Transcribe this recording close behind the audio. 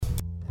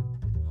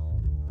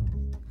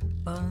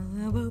Hi,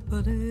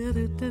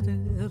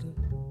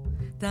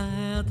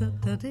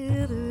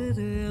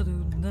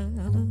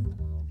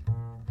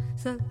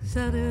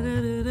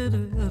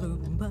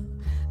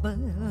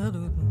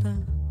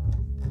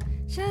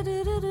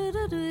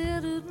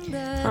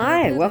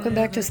 welcome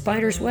back to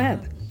Spider's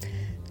Web.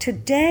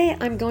 Today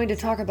I'm going to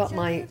talk about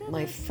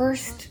my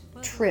first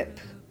trip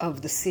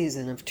of the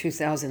season of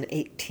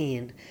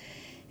 2018.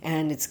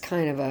 And it's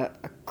kind of a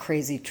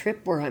crazy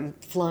trip where I'm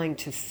flying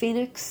to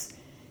Phoenix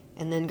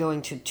and then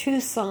going to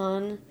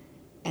Tucson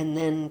and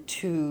then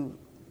to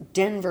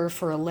Denver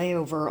for a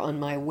layover on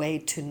my way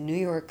to New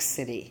York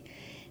City.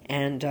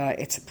 And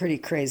it's a pretty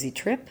crazy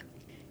trip.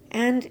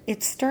 And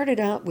it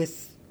started out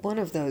with one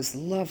of those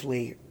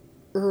lovely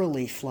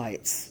early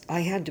flights.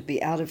 I had to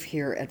be out of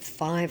here at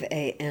 5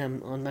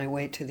 a.m. on my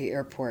way to the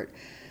airport.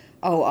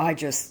 Oh, I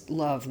just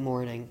love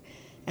morning.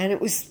 And it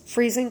was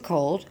freezing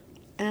cold,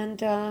 and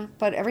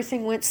but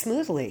everything went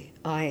smoothly.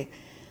 I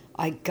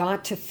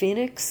got to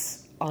Phoenix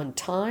on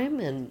time,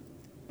 and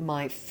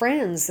my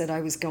friends that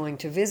I was going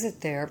to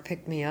visit there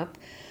picked me up.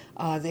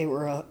 They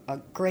were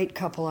a great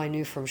couple I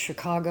knew from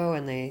Chicago,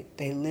 and they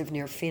live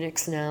near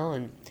Phoenix now,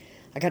 and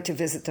I got to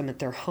visit them at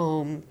their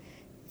home.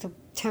 The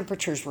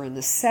temperatures were in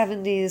the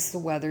 70s. The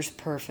weather's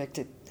perfect.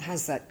 It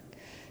has that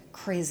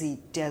crazy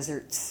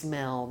desert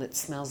smell that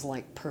smells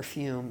like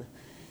perfume.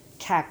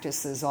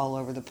 Cactuses all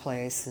over the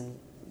place and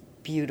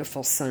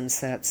beautiful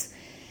sunsets.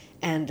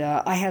 And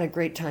I had a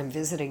great time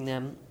visiting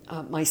them.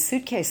 My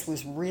suitcase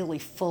was really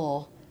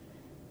full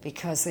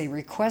because they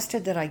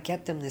requested that I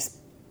get them this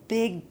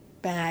big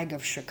bag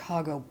of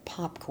Chicago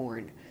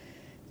popcorn.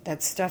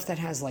 That stuff that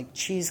has like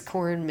cheese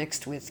corn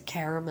mixed with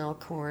caramel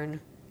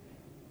corn.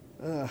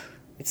 Ugh.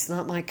 It's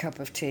not my cup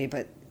of tea,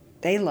 but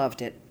they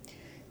loved it.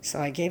 So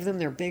I gave them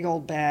their big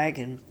old bag,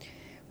 and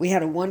we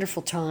had a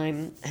wonderful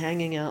time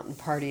hanging out and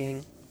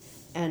partying.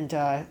 And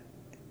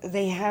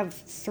they have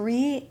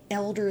 3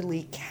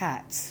 elderly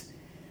cats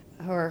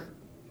who are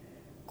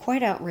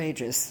quite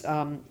outrageous.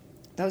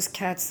 Those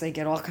cats, they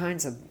get all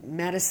kinds of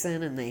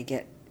medicine, and they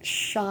get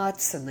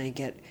shots, and they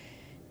get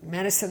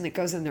medicine that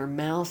goes in their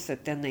mouth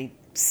that then they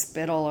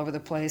spit all over the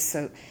place.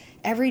 So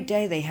every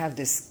day they have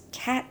this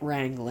cat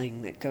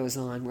wrangling that goes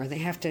on where they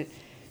have to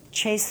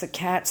chase the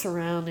cats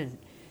around and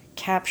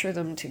capture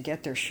them to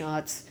get their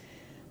shots.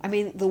 I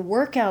mean, the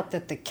workout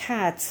that the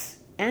cats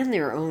and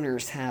their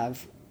owners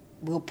have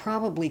will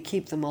probably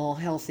keep them all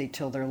healthy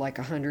till they're like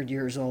 100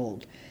 years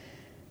old.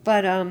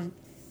 But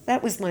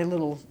that was my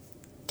little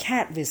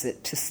cat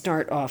visit to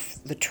start off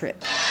the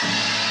trip.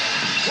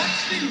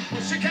 What's new,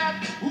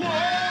 pussycat? Whoa,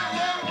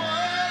 whoa,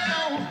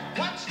 whoa.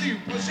 What's new,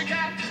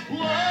 pussycat? Whoa,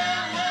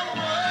 whoa,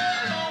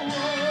 whoa,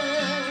 whoa.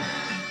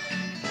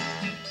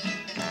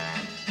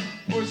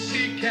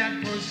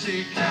 Pussycat,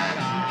 pussycat,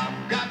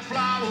 I've got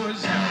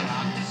flowers and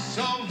lots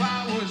of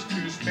hours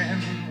to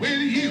spend with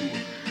you.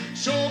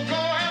 So go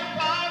and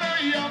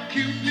powder your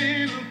cute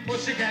little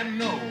pussycat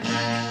nose.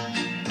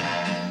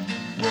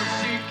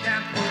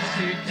 Pussycat,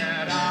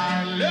 pussycat,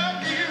 I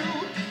love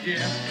you,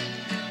 yes,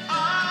 I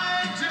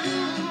do.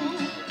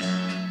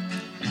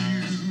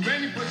 You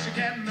and your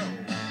pussycat nose.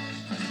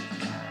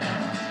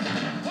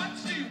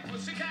 What's new,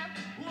 pussycat?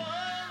 Whoa,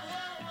 whoa,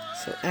 whoa.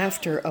 So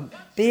after a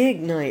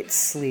big night's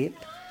sleep,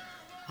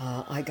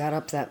 I got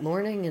up that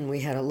morning and we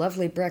had a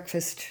lovely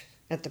breakfast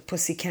at the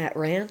Pussycat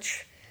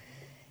Ranch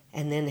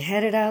and then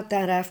headed out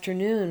that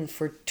afternoon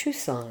for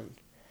Tucson.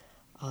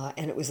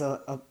 And it was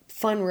a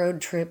fun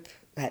road trip,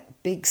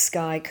 that big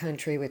sky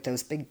country with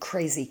those big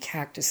crazy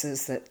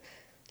cactuses that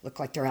look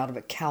like they're out of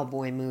a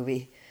cowboy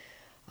movie.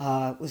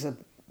 It was a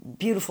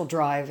beautiful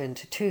drive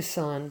into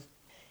Tucson.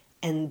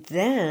 And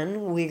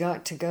then we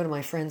got to go to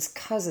my friend's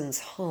cousin's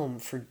home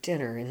for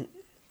dinner. And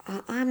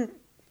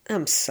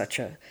I'm such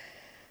a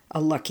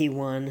lucky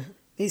one.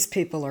 These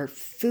people are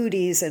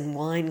foodies and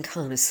wine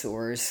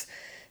connoisseurs.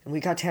 And we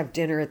got to have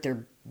dinner at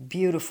their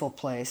beautiful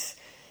place.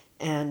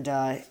 And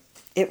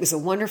it was a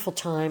wonderful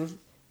time.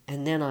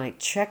 And then I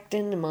checked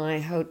into my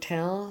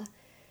hotel,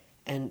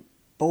 and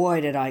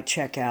boy, did I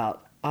check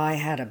out. I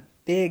had a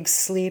big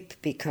sleep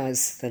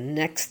because the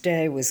next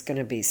day was going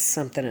to be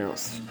something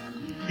else.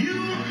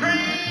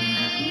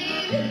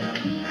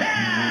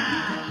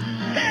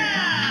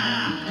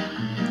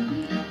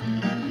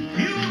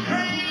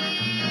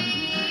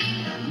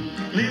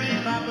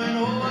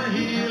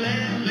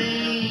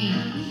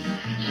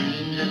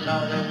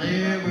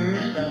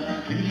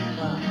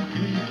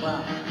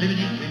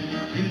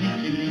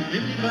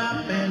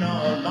 Clapping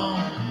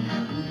along.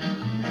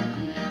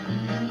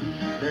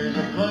 There's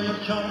a plug of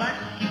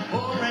Cholaki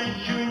for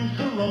rancher in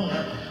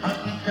Corona. A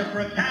teacher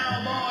for a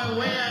cowboy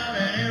way out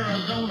in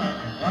Arizona.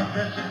 A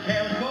dress of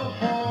calico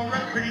for a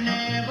pretty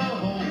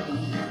Navajo.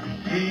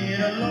 Get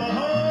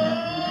along.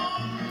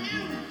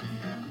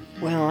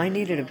 Well, I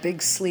needed a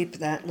big sleep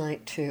that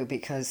night too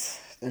because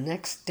the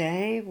next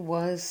day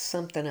was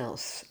something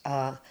else.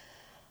 I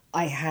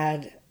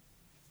had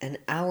an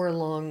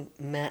hour-long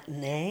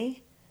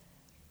matinee,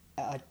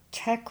 a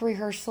tech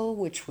rehearsal,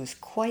 which was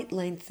quite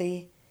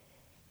lengthy,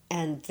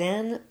 and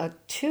then a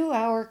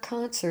 2-hour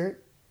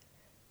concert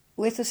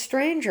with a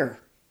stranger,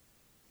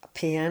 a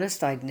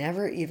pianist I'd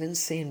never even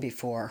seen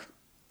before.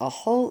 A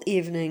whole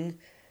evening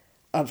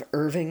of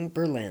Irving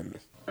Berlin.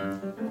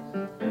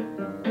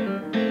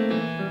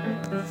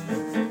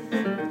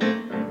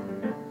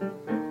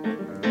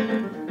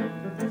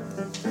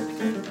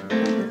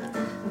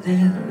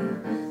 There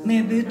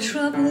may be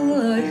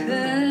trouble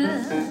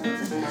ahead,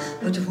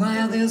 but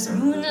while there's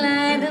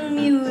moonlight and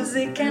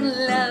music and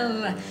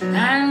love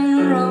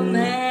and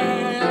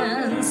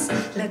romance,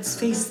 let's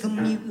face the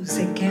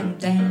music and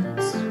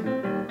dance.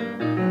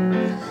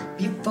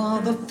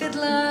 Before the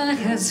fiddler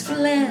has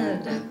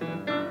fled,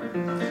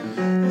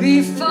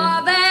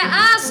 before they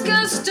ask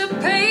us to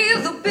pay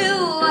the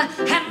bill,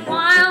 and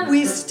while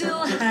we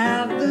still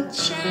have the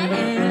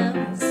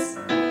chance,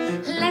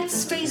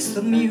 let's face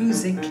the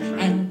music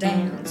and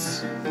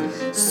dance.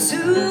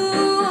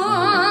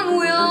 Soon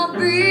we'll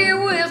be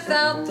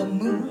without the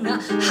moon,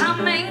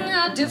 humming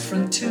a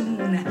different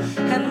tune,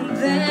 and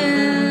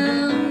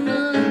then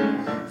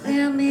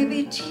there may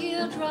be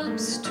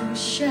teardrops to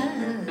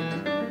shed.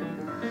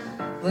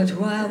 But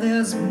while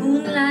there's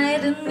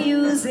moonlight and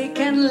music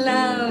and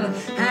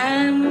love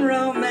and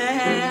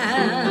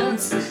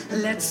romance,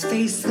 let's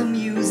face the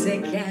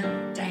music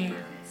and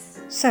dance.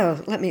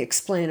 So let me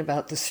explain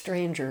about The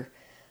Stranger.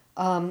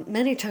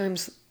 Many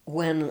times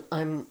when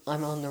I'm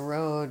on the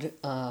road,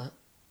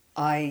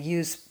 I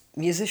use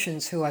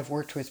musicians who I've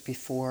worked with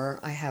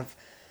before. I have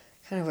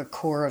kind of a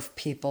core of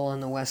people on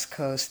the West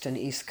Coast and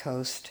East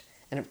Coast,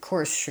 and of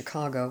course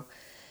Chicago.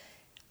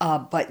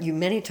 But you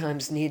many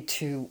times need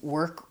to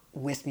work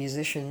with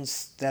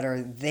musicians that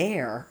are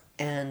there.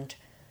 And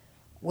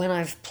when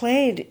I've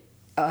played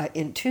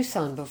in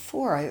Tucson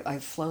before,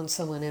 I've flown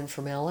someone in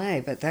from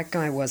LA, but that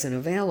guy wasn't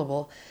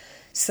available.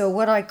 So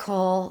what I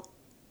call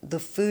the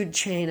food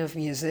chain of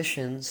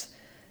musicians,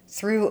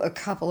 through a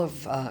couple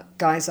of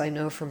guys I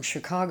know from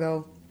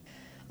Chicago,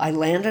 I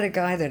landed a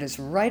guy that is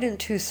right in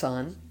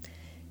Tucson,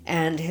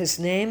 and his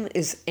name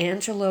is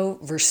Angelo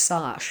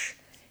Versace,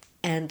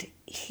 and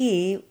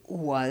he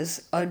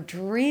was a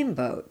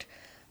dreamboat.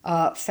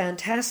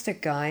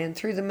 Fantastic guy, and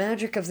through the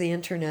magic of the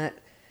internet,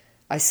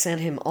 I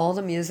sent him all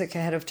the music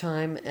ahead of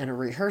time and a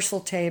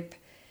rehearsal tape,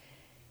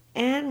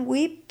 and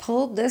we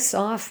pulled this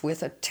off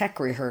with a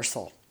tech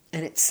rehearsal,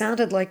 and it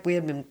sounded like we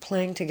had been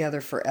playing together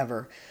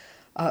forever.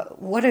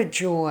 What a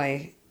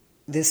joy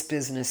this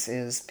business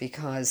is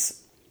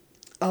because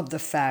of the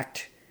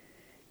fact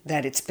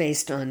that it's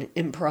based on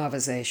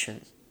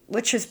improvisation,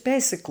 which is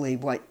basically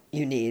what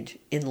you need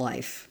in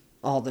life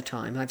all the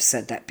time. I've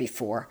said that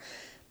before.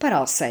 But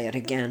I'll say it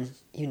again,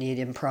 you need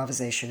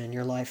improvisation in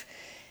your life.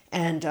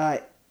 And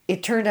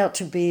it turned out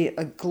to be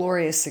a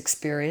glorious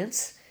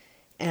experience.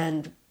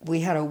 And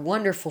we had a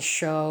wonderful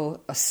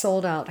show, a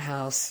sold-out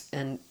house,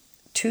 and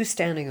 2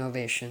 standing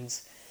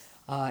ovations.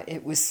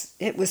 It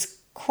was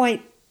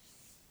quite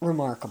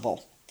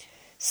remarkable.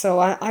 So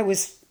I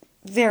was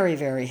very,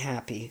 very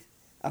happy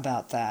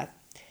about that.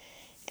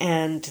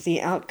 And the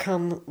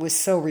outcome was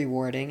so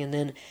rewarding. And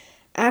then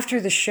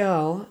after the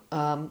show,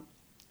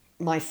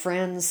 my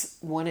friends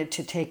wanted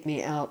to take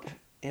me out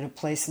in a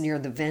place near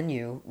the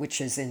venue, which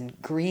is in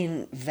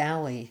Green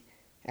Valley,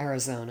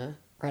 Arizona,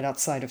 right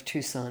outside of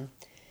Tucson,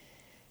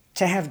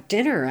 to have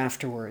dinner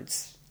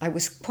afterwards. I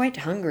was quite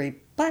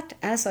hungry, but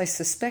as I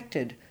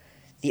suspected,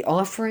 the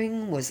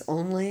offering was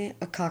only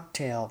a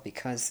cocktail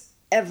because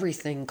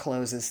everything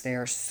closes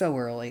there so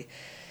early.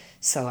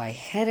 So I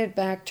headed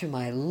back to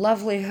my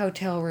lovely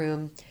hotel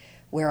room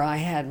where I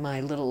had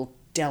my little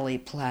deli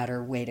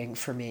platter waiting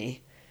for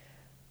me.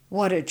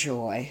 What a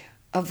joy.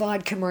 A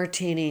vodka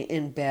martini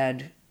in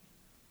bed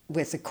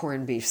with a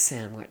corned beef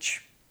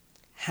sandwich.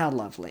 How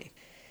lovely.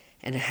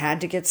 And I had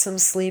to get some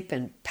sleep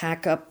and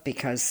pack up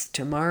because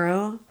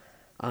tomorrow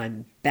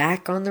I'm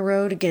back on the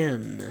road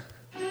again.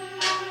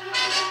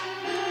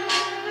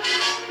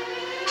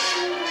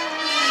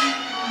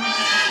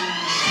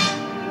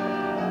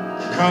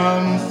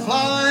 Come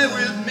fly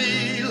with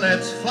me,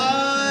 let's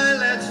fly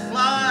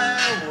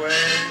away.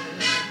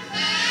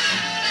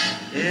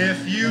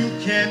 If you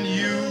can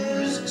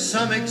use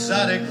some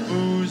exotic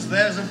booze,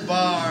 there's a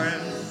bar in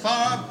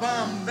far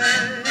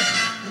Bombay.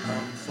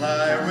 Come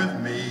fly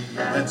with me,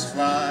 let's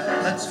fly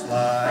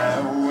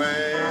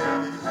away.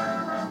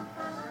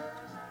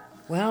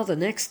 Well, the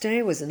next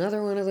day was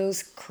another one of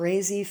those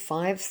crazy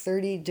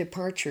 5:30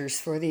 departures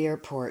for the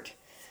airport.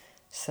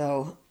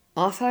 So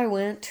off I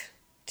went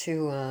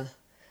to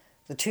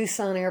the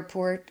Tucson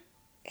airport,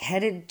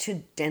 headed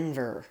to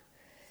Denver.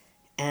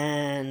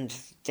 And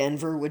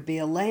Denver would be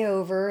a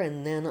layover,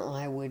 and then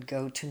I would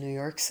go to New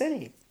York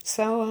City.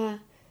 So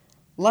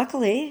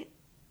luckily,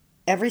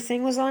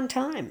 everything was on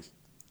time.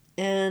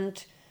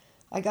 And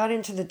I got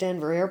into the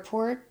Denver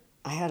airport.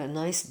 I had a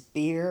nice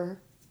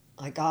beer.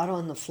 I got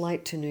on the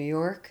flight to New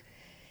York.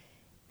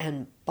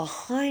 And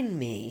behind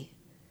me,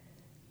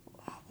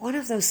 one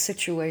of those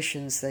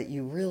situations that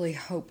you really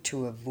hope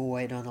to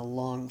avoid on a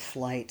long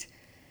flight,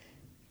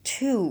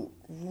 2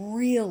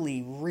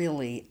 really,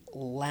 really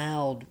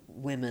loud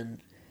women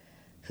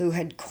who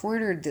had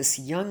cornered this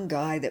young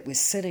guy that was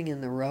sitting in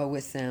the row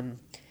with them,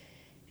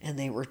 and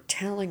they were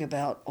telling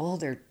about all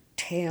their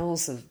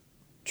tales of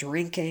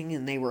drinking,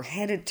 and they were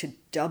headed to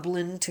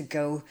Dublin to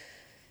go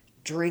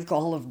drink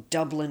all of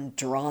Dublin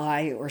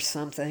dry or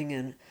something,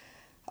 and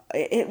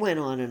it went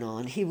on and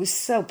on. He was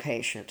so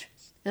patient,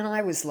 and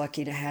I was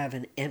lucky to have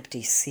an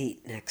empty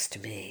seat next to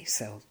me,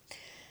 so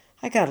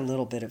I got a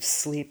little bit of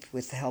sleep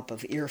with the help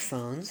of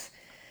earphones,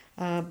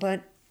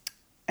 but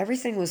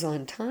everything was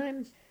on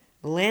time.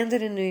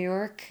 Landed in New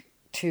York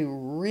to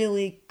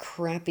really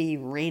crappy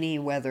rainy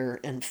weather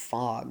and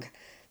fog.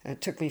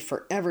 It took me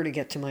forever to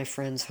get to my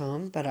friend's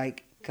home, but I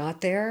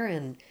got there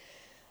and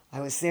I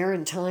was there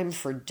in time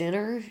for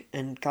dinner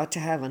and got to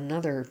have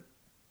another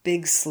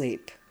big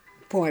sleep.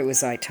 Boy,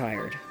 was I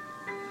tired.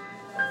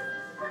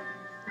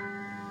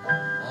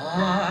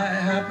 I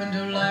happen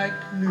to like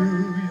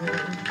New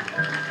York.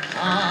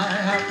 I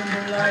happen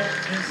to like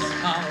this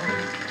town.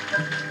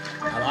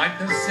 I like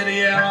the city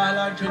air, I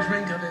like to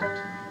drink of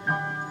it.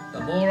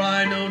 The more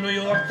I know New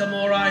York, the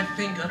more I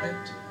think of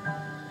it.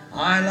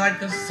 I like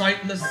the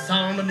sight and the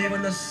sound and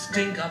even the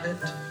stink of it.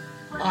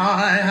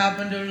 I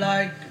happen to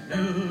like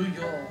New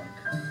York.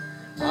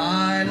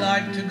 I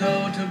like to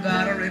go to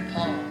Battery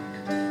Park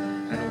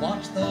and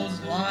watch those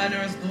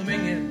liners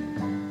booming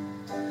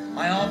in.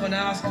 I often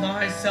ask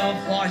myself,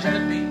 why should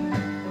it be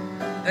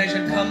they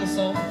should come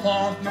so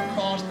far from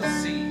across the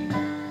sea?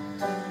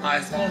 I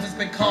suppose it's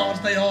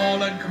because they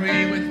all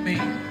agree with me.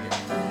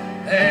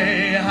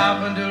 They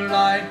happen to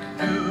like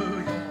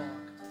New York.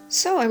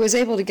 So I was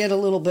able to get a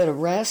little bit of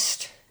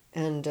rest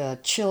and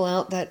chill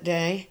out that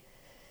day.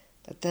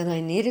 But then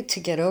I needed to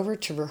get over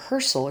to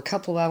rehearsal a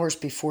couple hours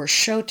before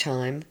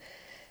showtime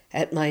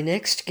at my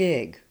next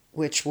gig,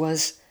 which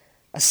was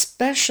a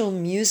special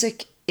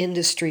music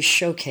industry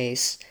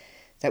showcase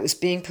that was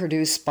being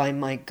produced by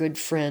my good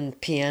friend,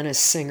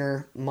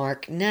 pianist-singer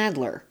Mark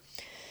Nadler,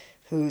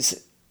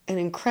 who's an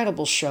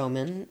incredible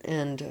showman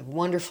and a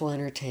wonderful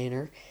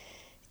entertainer.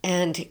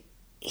 And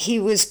he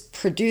was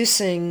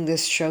producing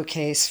this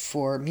showcase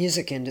for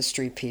music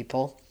industry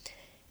people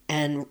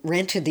and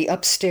rented the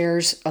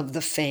upstairs of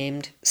the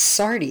famed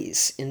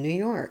Sardi's in New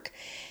York.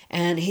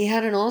 And he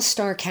had an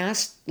all-star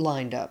cast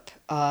lined up.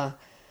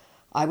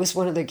 I was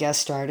one of the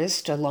guest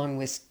artists, along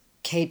with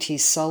K.T.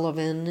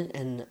 Sullivan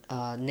and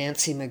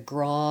Nancy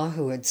McGraw,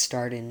 who had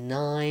starred in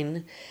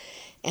Nine,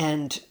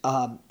 and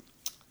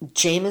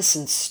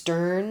Jameson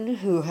Stern,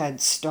 who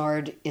had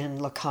starred in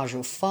La Cage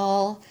aux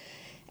Folles,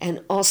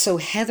 and also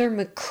Heather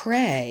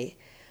McRae,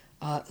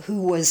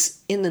 who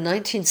was in the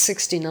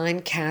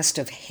 1969 cast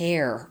of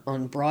Hair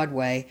on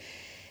Broadway,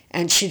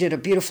 and she did a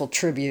beautiful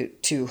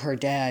tribute to her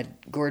dad,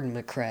 Gordon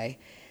McRae.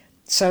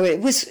 So it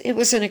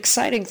was an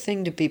exciting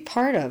thing to be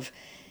part of.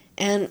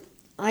 And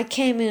I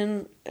came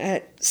in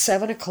at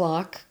 7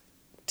 o'clock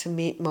to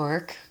meet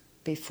Mark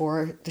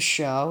before the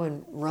show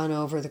and run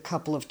over the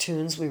couple of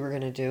tunes we were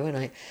going to do.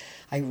 And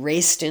I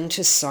raced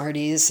into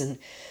Sardi's and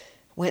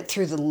went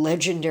through the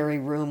legendary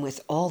room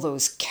with all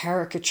those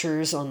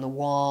caricatures on the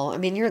wall. I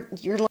mean, you're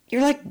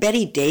like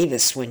Betty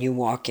Davis when you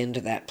walk into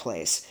that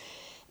place.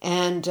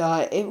 And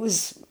it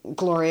was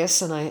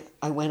glorious, and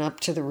I went up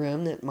to the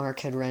room that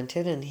Mark had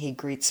rented, and he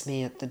greets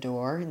me at the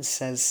door and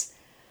says,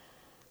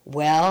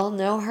 "Well,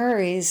 no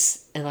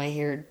hurries." And I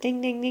hear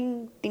ding, ding,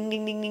 ding, ding,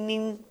 ding, ding, ding,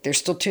 ding. They're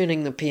still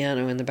tuning the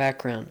piano in the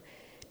background.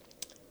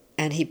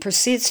 And he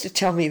proceeds to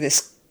tell me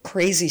this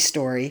crazy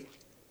story.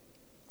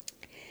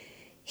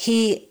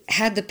 He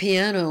had the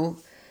piano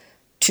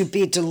to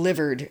be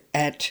delivered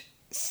at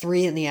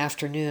 3 in the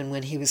afternoon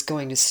when he was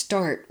going to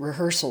start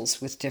rehearsals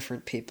with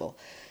different people.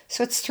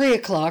 So it's 3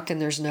 o'clock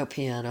and there's no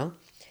piano.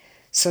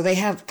 So they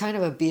have kind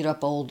of a beat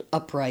up old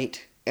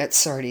upright at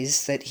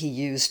Sardi's that he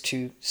used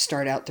to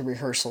start out the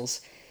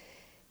rehearsals.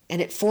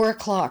 And at 4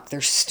 o'clock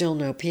there's still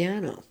no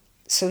piano.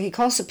 So he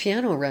calls the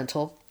piano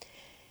rental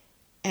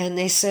and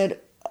they said,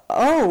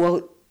 "Oh,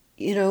 well,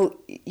 you know,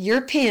 your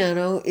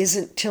piano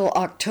isn't till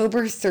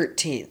October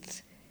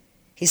 13th.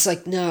 He's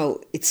like,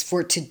 "No, it's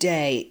for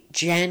today,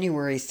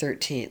 January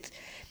 13th.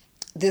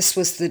 This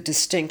was the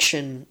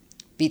distinction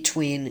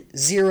between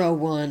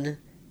 01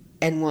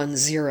 and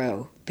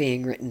 10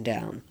 being written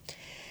down.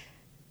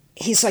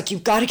 He's like,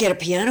 "You've got to get a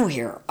piano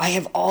here. I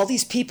have all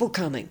these people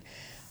coming."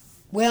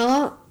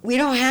 Well, we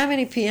don't have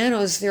any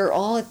pianos. They're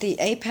all at the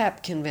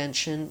APAP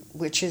convention,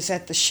 which is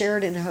at the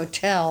Sheraton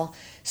Hotel.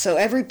 So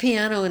every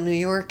piano in New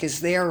York is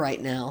there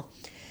right now.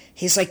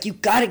 He's like,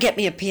 "You've got to get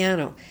me a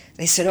piano."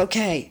 They said,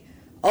 "Okay.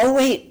 Oh,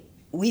 wait,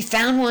 we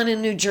found one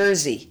in New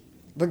Jersey.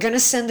 We're going to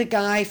send a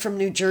guy from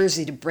New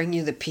Jersey to bring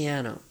you the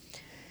piano."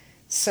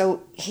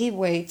 So he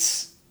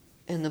waits,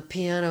 and the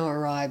piano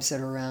arrives at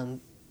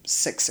around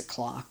 6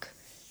 o'clock,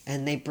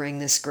 and they bring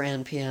this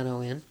grand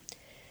piano in.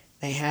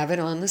 They have it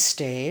on the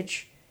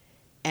stage,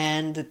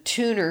 and the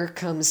tuner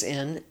comes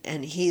in,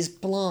 and he's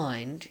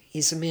blind.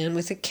 He's a man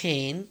with a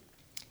cane,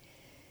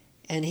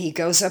 and he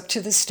goes up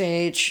to the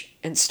stage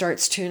and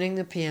starts tuning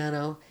the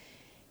piano,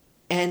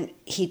 and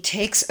he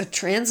takes a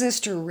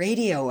transistor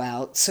radio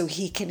out so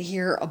he can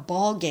hear a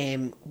ball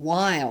game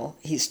while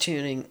he's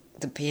tuning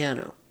the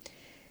piano.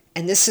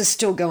 And this is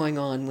still going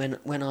on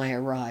when I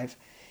arrive.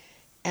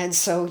 And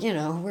so,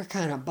 we're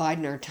kind of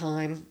biding our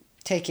time,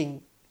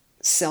 taking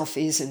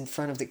selfies in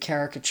front of the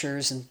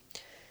caricatures and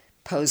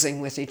posing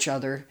with each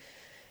other.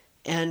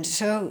 And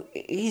so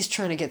he's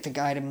trying to get the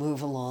guy to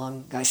move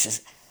along. The guy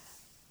says,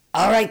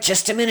 "All right,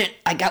 just a minute.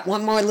 I got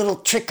one more little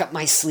trick up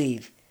my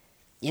sleeve.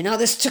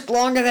 This took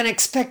longer than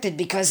expected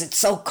because it's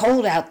so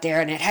cold out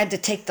there and it had to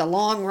take the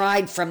long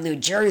ride from New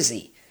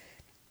Jersey."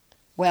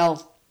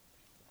 Well,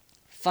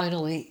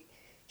 finally,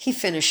 he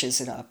finishes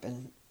it up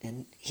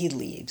and he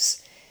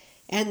leaves.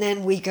 And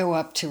then we go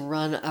up to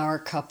run our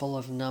couple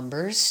of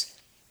numbers.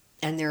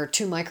 And there are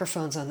 2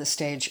 microphones on the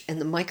stage,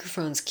 and the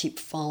microphones keep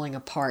falling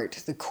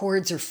apart. The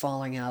cords are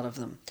falling out of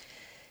them.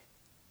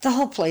 The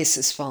whole place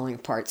is falling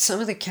apart. Some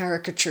of the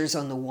caricatures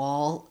on the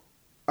wall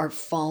are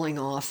falling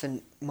off,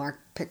 and Mark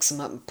picks them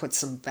up and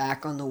puts them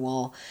back on the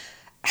wall.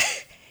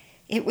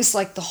 It was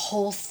like the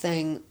whole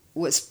thing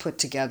was put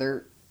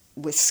together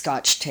with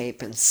Scotch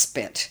tape and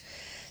spit.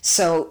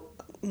 So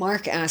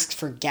Mark asked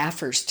for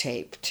gaffer's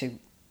tape to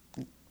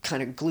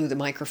kind of glue the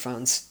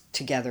microphones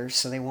together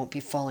so they won't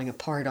be falling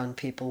apart on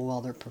people while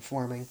they're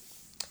performing.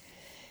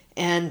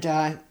 And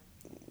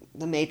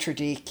the maitre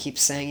d'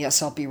 keeps saying,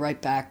 "Yes, I'll be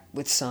right back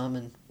with some,"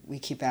 and we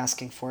keep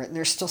asking for it. And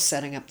they're still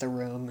setting up the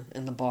room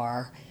and the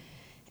bar.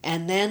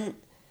 And then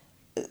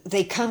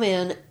they come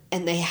in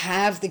and they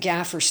have the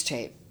gaffer's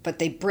tape, but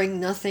they bring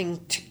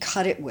nothing to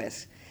cut it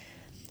with.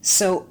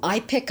 So I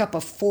pick up a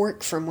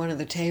fork from one of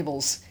the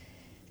tables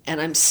and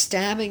I'm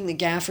stabbing the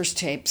gaffer's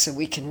tape so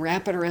we can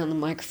wrap it around the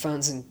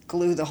microphones and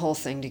glue the whole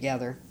thing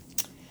together.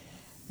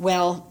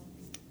 Well,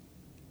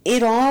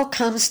 it all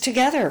comes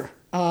together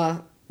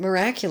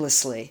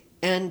miraculously.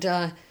 And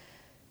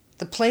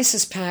the place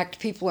is packed.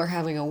 People are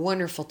having a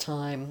wonderful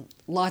time.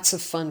 Lots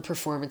of fun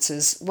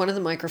performances. One of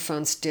the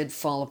microphones did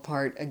fall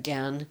apart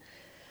again,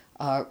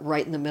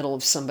 right in the middle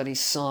of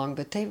somebody's song,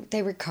 but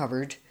they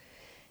recovered.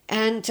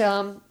 And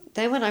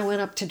then when I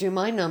went up to do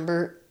my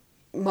number,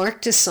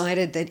 Mark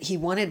decided that he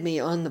wanted me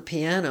on the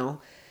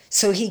piano.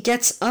 So he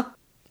gets up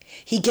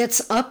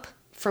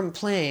from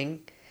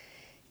playing,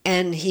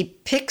 and he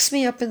picks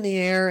me up in the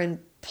air and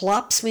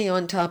plops me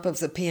on top of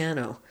the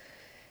piano,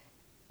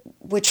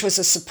 which was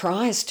a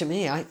surprise to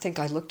me. I think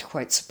I looked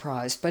quite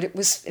surprised, but it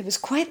was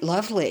quite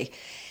lovely.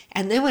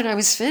 And then when I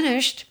was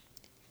finished,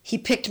 he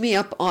picked me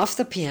up off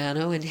the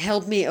piano and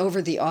held me over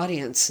the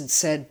audience and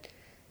said,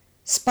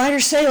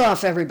 "Spider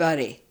sail-off,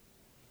 everybody."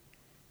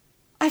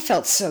 I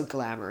felt so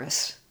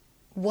glamorous.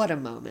 What a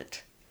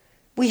moment.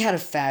 We had a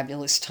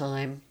fabulous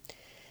time.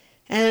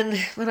 And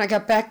when I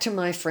got back to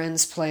my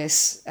friend's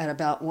place at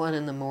about 1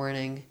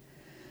 a.m,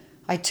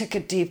 I took a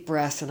deep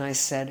breath and I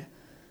said,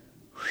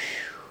 "Whew,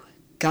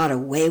 got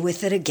away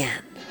with it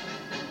again."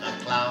 The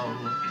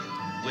clown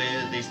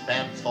with his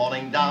pants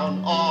falling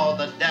down, or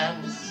the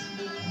dance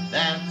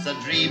that's a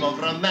dream of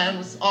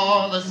romance,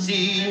 or the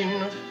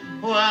scene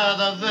where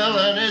the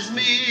villain is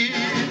mean,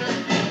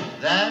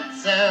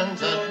 that's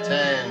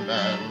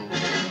entertainment.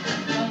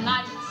 The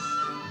lights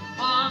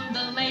on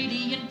the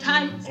lady in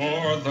tights,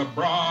 Or the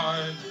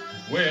bride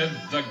with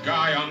the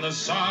guy on the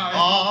side.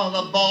 Or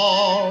the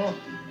ball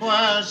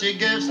where she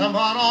gives him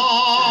her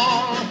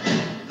all,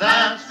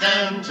 that's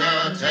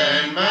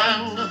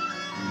entertainment.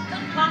 the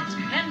plot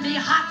can be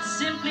hot,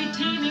 simply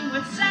teeming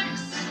with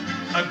sex.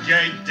 A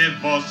gay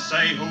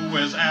divorcee who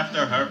is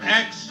after her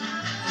ex.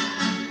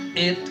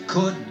 It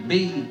could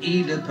be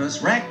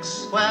Oedipus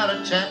Rex. Where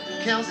a chap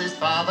kills his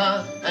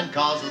father and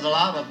causes a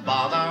lot of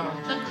bother.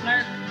 The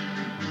clerk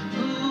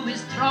who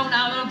is thrown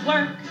out of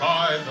work.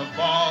 By the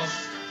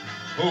boss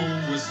who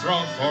was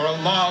thrown for a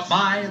loss.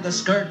 By the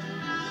skirt,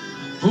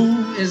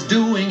 who is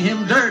doing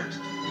him dirt.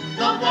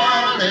 The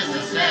world is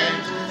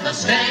the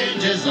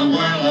stage is a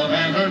world of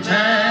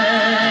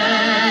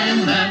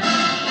entertainment.